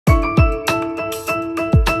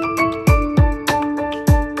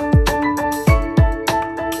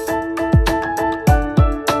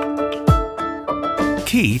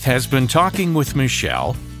Keith has been talking with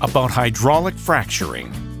Michelle about hydraulic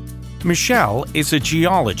fracturing. Michelle is a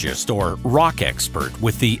geologist or rock expert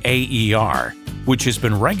with the AER, which has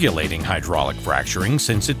been regulating hydraulic fracturing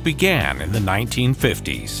since it began in the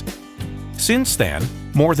 1950s. Since then,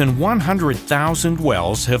 more than 100,000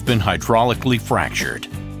 wells have been hydraulically fractured.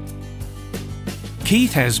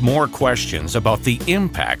 Keith has more questions about the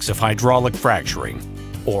impacts of hydraulic fracturing,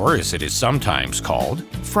 or as it is sometimes called,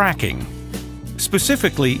 fracking.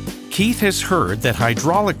 Specifically, Keith has heard that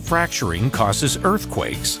hydraulic fracturing causes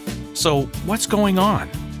earthquakes. So what's going on?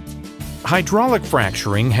 Hydraulic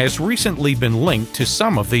fracturing has recently been linked to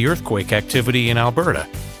some of the earthquake activity in Alberta,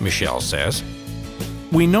 Michelle says.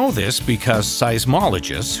 We know this because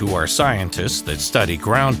seismologists, who are scientists that study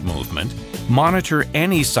ground movement, monitor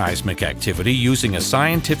any seismic activity using a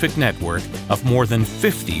scientific network of more than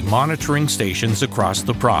 50 monitoring stations across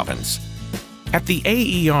the province. At the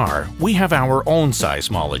AER, we have our own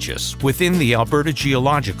seismologists within the Alberta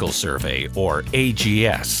Geological Survey, or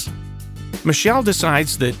AGS. Michelle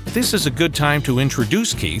decides that this is a good time to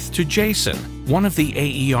introduce Keith to Jason, one of the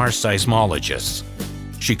AER seismologists.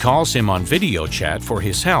 She calls him on video chat for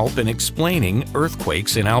his help in explaining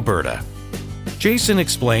earthquakes in Alberta. Jason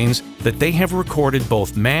explains that they have recorded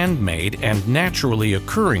both man-made and naturally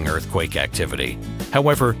occurring earthquake activity.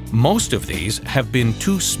 However, most of these have been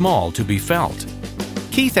too small to be felt.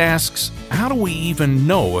 Keith asks, how do we even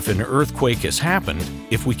know if an earthquake has happened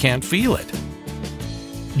if we can't feel it?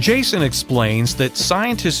 Jason explains that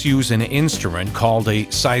scientists use an instrument called a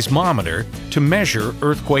seismometer to measure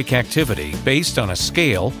earthquake activity based on a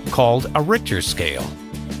scale called a Richter scale.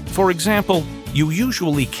 For example, you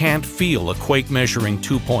usually can't feel a quake measuring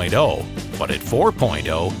 2.0, but at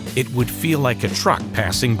 4.0, it would feel like a truck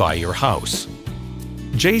passing by your house.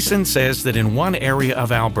 Jason says that in one area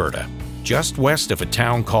of Alberta, just west of a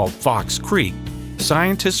town called Fox Creek,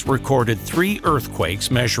 scientists recorded 3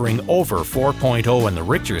 earthquakes measuring over 4.0 in the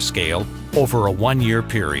Richter scale over a 1-year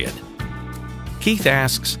period. Keith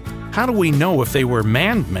asks, how do we know if they were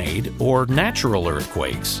man-made or natural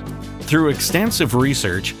earthquakes? Through extensive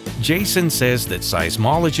research, Jason says that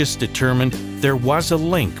seismologists determined there was a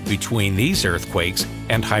link between these earthquakes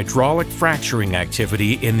and hydraulic fracturing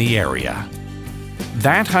activity in the area.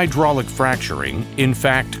 That hydraulic fracturing, in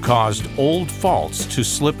fact, caused old faults to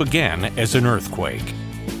slip again as an earthquake.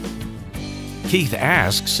 Keith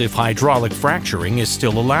asks if hydraulic fracturing is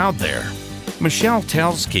still allowed there. Michelle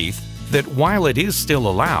tells Keith that while it is still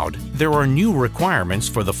allowed, there are new requirements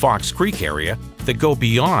for the Fox Creek area that go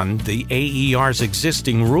beyond the AER's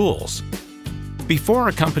existing rules. Before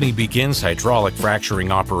a company begins hydraulic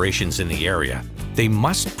fracturing operations in the area, they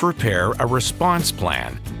must prepare a response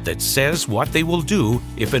plan that says what they will do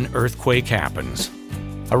if an earthquake happens.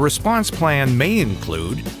 A response plan may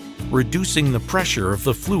include reducing the pressure of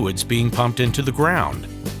the fluids being pumped into the ground,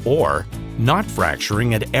 or not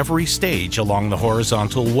fracturing at every stage along the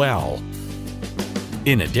horizontal well.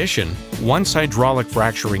 In addition, once hydraulic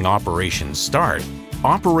fracturing operations start,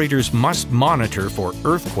 operators must monitor for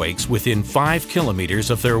earthquakes within 5 kilometers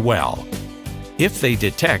of their well. If they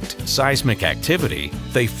detect seismic activity,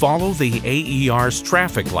 they follow the AER's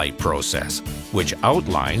traffic light process, which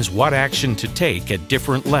outlines what action to take at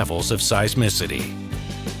different levels of seismicity.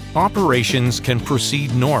 Operations can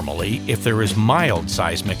proceed normally if there is mild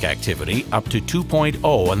seismic activity up to 2.0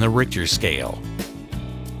 on the Richter scale.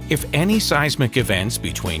 If any seismic events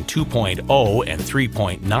between 2.0 and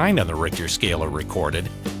 3.9 on the Richter scale are recorded,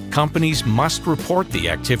 companies must report the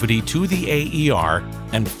activity to the AER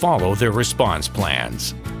and follow their response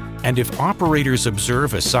plans. And if operators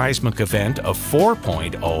observe a seismic event of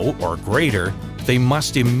 4.0 or greater, they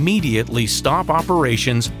must immediately stop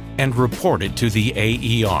operations and report it to the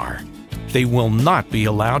AER. They will not be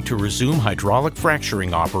allowed to resume hydraulic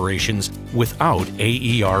fracturing operations without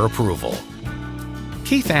AER approval.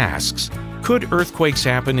 Keith asks, could earthquakes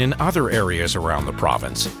happen in other areas around the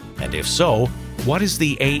province? And if so, what is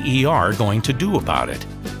the AER going to do about it?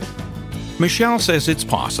 Michelle says it's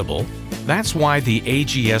possible. That's why the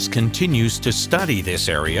AGS continues to study this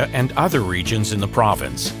area and other regions in the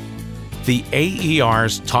province. The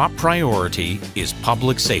AER's top priority is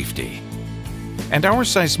public safety. And our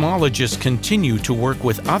seismologists continue to work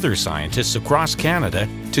with other scientists across Canada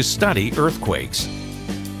to study earthquakes.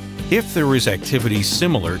 If there is activity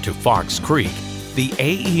similar to Fox Creek, the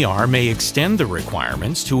AER may extend the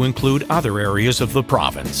requirements to include other areas of the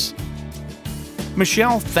province.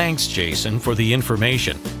 Michelle thanks Jason for the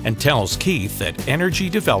information and tells Keith that energy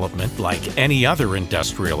development, like any other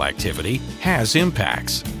industrial activity, has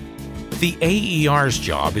impacts. The AER's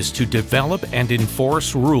job is to develop and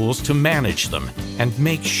enforce rules to manage them and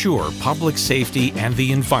make sure public safety and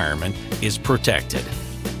the environment is protected.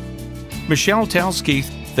 Michelle tells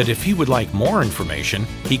Keith that if he would like more information,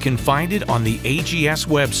 he can find it on the AGS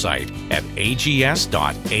website at ags.aer.ca.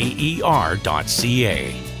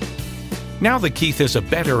 Now that Keith has a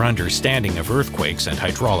better understanding of earthquakes and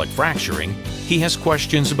hydraulic fracturing, he has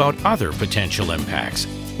questions about other potential impacts,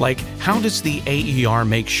 like how does the AER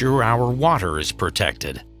make sure our water is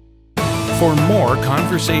protected? For more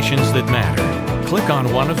conversations that matter, click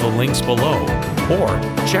on one of the links below or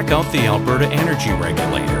check out the Alberta Energy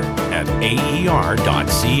Regulator at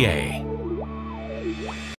aer.ca.